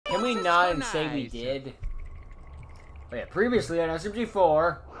Can we not and say we did? Oh yeah, previously on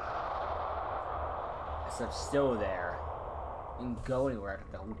SMG4. That stuff's still there. You can go anywhere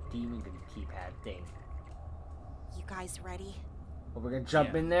after the whole demon keep had thing. You guys ready? Well, we're gonna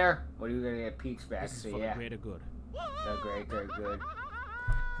jump in there? What are you gonna get peeks back? This is So for yeah. the greater good. They're great, they're good.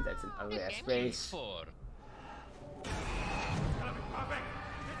 That's an ugly ass space.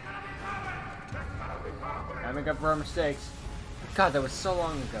 I make up for our mistakes. God, that was so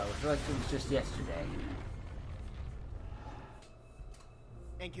long ago. I feel like it was just yesterday.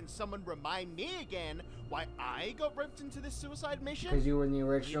 And can someone remind me again why I got roped into this suicide mission? Because you were in the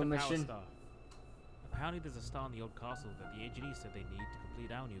original We need the power mission? star. Apparently there's a star in the old castle that the AGD said they need to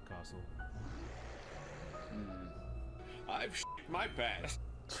complete our new castle. I've shit my pants.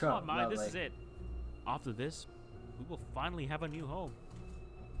 Come on, man, this Lovely. is it. After this, we will finally have a new home.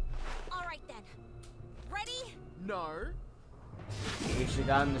 All right then. Ready? No. We should have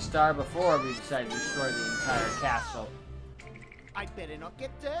gotten the star before we decided to destroy the entire castle. I better not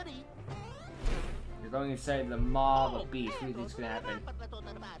get dirty. You're going inside the mob of beasts. What do you think's gonna happen?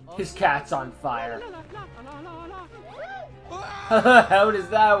 His cat's on fire. How does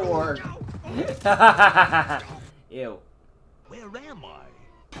that work? Ew. Where am I?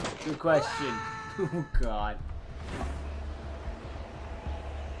 Good question. Oh god.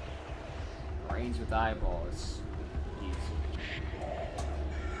 Brains with eyeballs. Easy.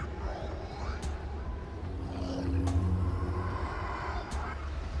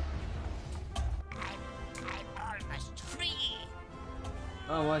 Almost free.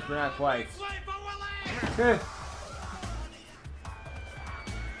 Almost, but not quite.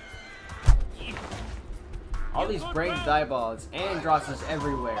 All these brains with eyeballs. And draws us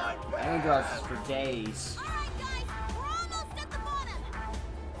everywhere. And draws us for days. All right, guys, we're almost at the bottom.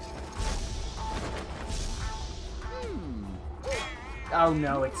 Oh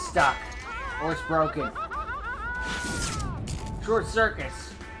no, it's stuck. Or it's broken. Short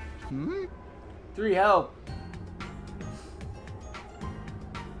circuits. 3 help.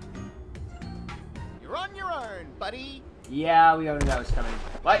 You're on your own, buddy. Yeah, we already know it's coming.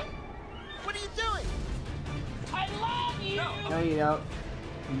 What? What are you doing? I love you. No, you don't.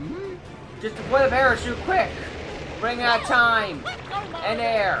 Just deploy the parachute quick. Bring out time and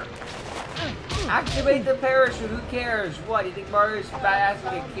air. Activate the parachute. Who cares? What? You think Mario's badass?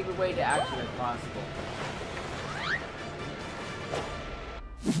 We can keep it way to action as possible.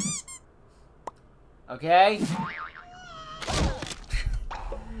 Okay.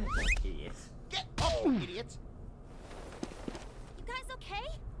 Idiots. Get off, idiot. You guys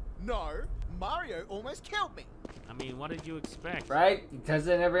okay? No, Mario almost killed me. I mean, what did you expect? Right? He does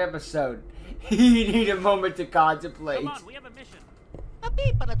it in every episode. You need a moment to contemplate. Come on, we have a mission.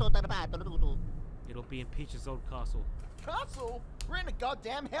 It'll be in Peach's old castle. Castle? We're in a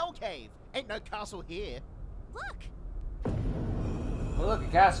goddamn hell cave. Ain't no castle here. Look. Oh, look, a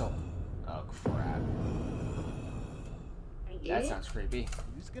castle. Oh, crap. That sounds creepy.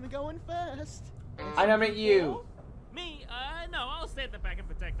 Who's gonna go in first? I nominate you. Me? No, I'll stay at the back and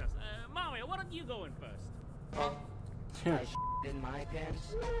protect us. Mario, why don't you go in first? In my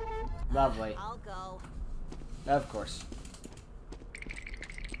pants. Lovely. I'll go. Of course.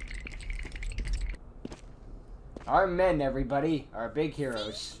 Our men, everybody, are big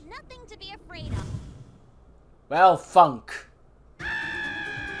heroes. See? Nothing to be afraid of. Well, funk.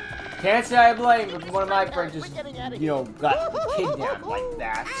 Can't say I blame, but one of my friends just, you know, got kidnapped like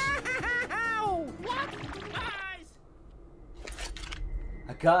that. Guys!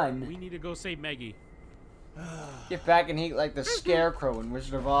 A gun? We need to go save Maggie. Get back and eat like the Scarecrow in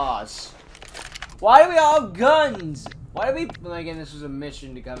Wizard of Oz. Why do we all have guns? Why do we... Well, again, this was a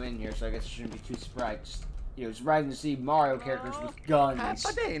mission to come in here, so I guess it shouldn't be too surprised. You know, it's surprising to see Mario characters with guns.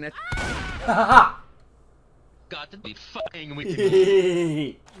 Haha! Got to be fucking with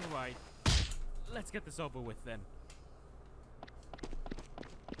me. You're right. Let's get this over with then.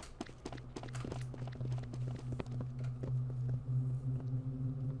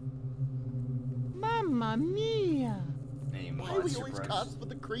 Mamma mia! Any Why do we monster always bros. cast for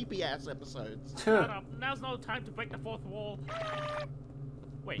the creepy ass episodes? Shut up. Now's no time to break the fourth wall.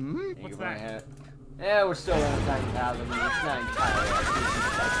 Wait, what's that? Yeah, we're still on time paddle. I mean, it's not entirely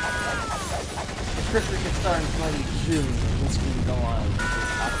If Christmas can start in bloody June, and this can go on.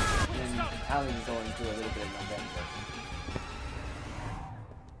 And Halloween's going to a little bit of November.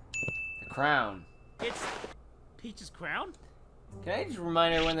 The crown. It's Peach's crown? Can I just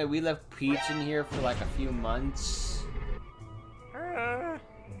remind everyone that we left Peach in here for like a few months?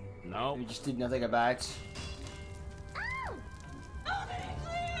 No. We just did nothing about it.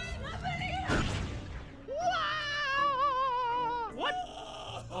 What?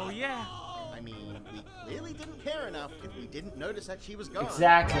 Oh yeah. I mean, we clearly didn't care enough if we didn't notice that she was gone.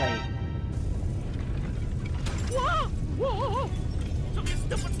 Exactly. Whoa! Whoa! Took this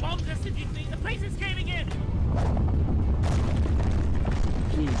stupid bomb SMG thing. The place is caving in.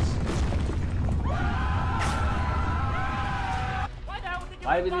 Jeez. Why the hell would they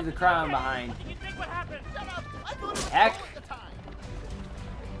Why did we leave the crown behind? What do you think would happen? Shut up! I thought it was Heck. all at the time.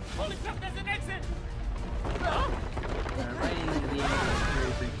 Holy crap! There's an exit. Writing into the end of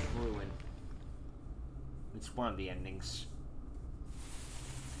Mystery Breach Ruin. It's one of the endings.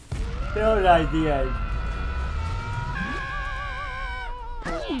 Don't die at the end.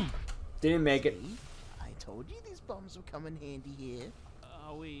 Didn't make it. I told you these bombs would come in handy here.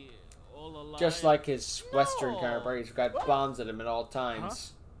 Are we all alive? Just like his Western counterpart, he's got bombs at him at all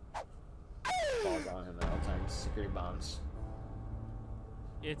times. Balls on him at all times. Security bombs.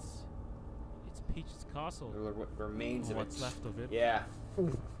 It's Peach's castle. There were remains of What's it. left of it? Yeah.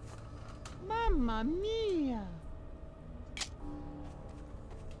 Mamma mia!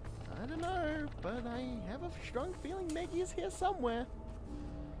 I don't know, but I have a strong feeling Maggie is here somewhere.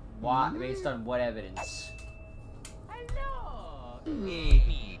 Why? Based on what evidence? Hello.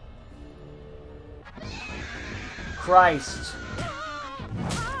 Christ!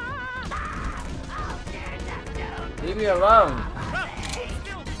 Leave me alone!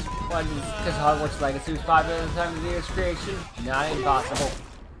 What, because Hogwarts Legacy was popular at the time of the year's creation? Not impossible.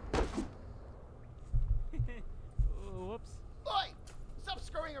 Whoops. Oi! Stop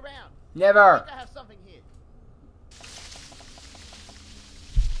screwing around! I Never! think I have something here.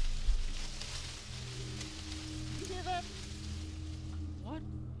 You hear that? What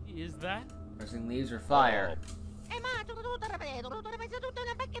is that? Pressing leaves or fire?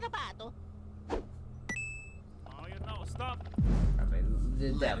 Oh, you know, stop.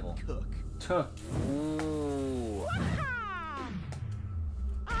 The devil. Cook. Tuh. Ooh.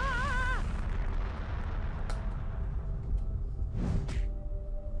 Did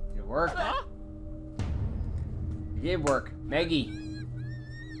it work? It did work. Maggie.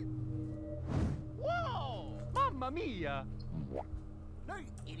 Whoa! Mamma mia! No, you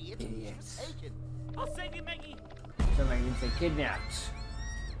idiot. Idiots. She was taken. I'll save you, Maggie. Somebody didn't say kidnapped.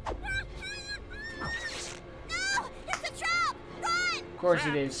 No! It's a trap! Run! Of course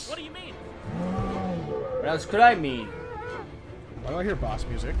Crap. it is. What do you mean? What else could I mean? Why do I hear boss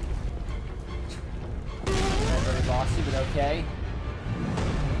music? Not very bossy, but okay.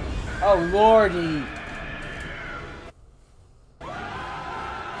 Oh lordy!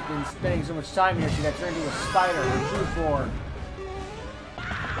 She's been spending so much time here, she got turned into a spider in true form.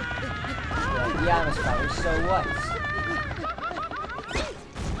 Yeah, I'm a spider, so what?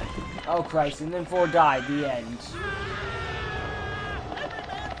 Oh Christ, and then 4 died, the end.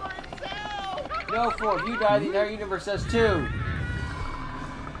 No, 4, if you die, the entire universe does too.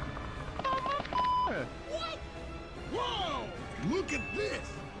 Whoa! Look at this!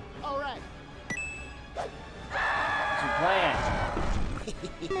 All right. What's your plan?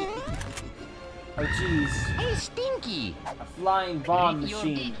 Oh jeez. Hey, Stinky! A flying bomb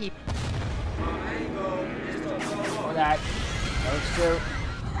machine. Or that. That looks true.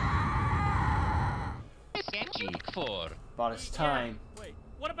 SMG4. Bought us time. Yeah. Wait,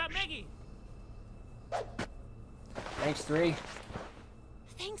 what about Maggie? Thanks, 3.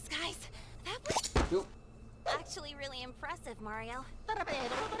 Thanks, guys. That was Oop. actually really impressive, Mario.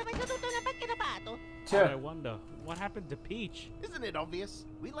 2. I wonder, what happened to Peach? Isn't it obvious?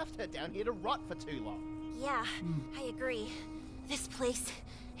 We left her down here to rot for too long. Yeah, I agree. This place,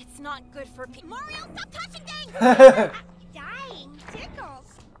 it's not good for people. Mario, stop touching things! Dying tickles.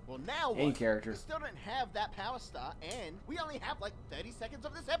 Well, now Any what? character. We still don't have that power star, and we only have like 30 seconds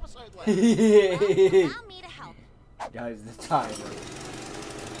of this episode left. Well, allow me to help. Guys, the timer.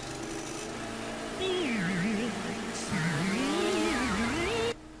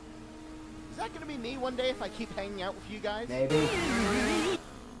 Is that gonna be me one day if I keep hanging out with you guys? Maybe.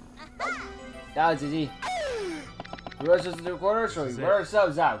 That was easy. We rush us to the corner, so we This is wear it.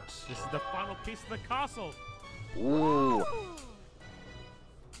 ourselves out. This is the final piece of the castle. Ooh.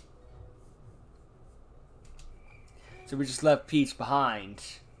 So we just left Peach behind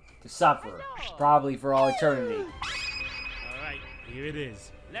to suffer, probably for all eternity. Alright, here it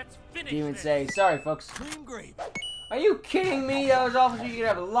is. Let's finish Demon this. say, sorry folks. Cream grape. Are you kidding me? That was awful so you could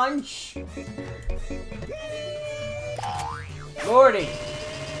have lunch? Lordy!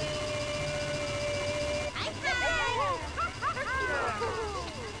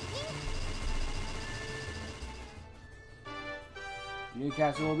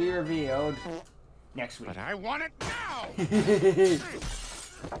 Newcastle will be revealed next week. But I want it now!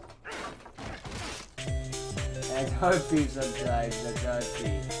 That's how it be sometimes. That's how it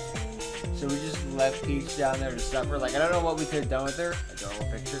be. So we just left Peach down there to suffer. Like, I don't know what we could have done with her. Adorable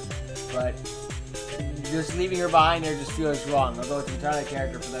picture. But just leaving her behind there just feels wrong. Although it's entirely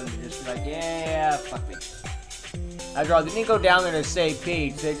character for them to just be like, yeah, fuck me. After all, they didn't go down there to save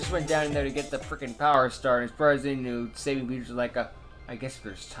Peach. They just went down there to get the freaking power star. And as far as they knew, saving Peach was like I guess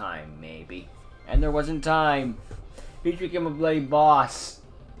there's time, maybe. And there wasn't time. Peach became a bloody boss.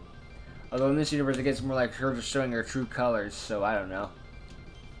 Although in this universe, it gets more like her just showing her true colors, so I don't know.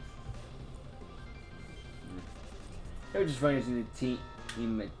 It was just funny to see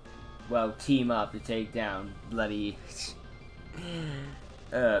the team up to take down bloody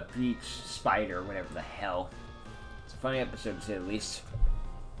Peach Spider, whatever the hell. It's a funny episode to say the least.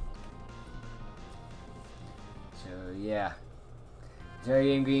 So yeah.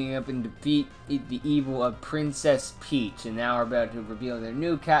 Terry getting up and defeat the evil of Princess Peach, and now we're about to reveal their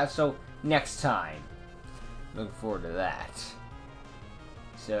new castle next time. Looking forward to that.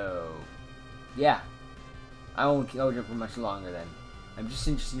 So, yeah. I won't hold it for much longer then. I'm just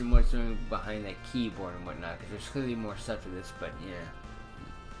interested in what's going behind that keyboard and whatnot, because there's clearly more stuff to this, but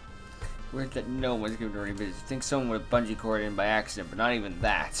yeah. Where's that? No one's going to revisit. I think someone would bungee cord in by accident, but not even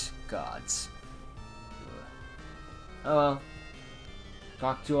that. Gods. Oh well.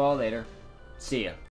 Talk to you all later. See ya.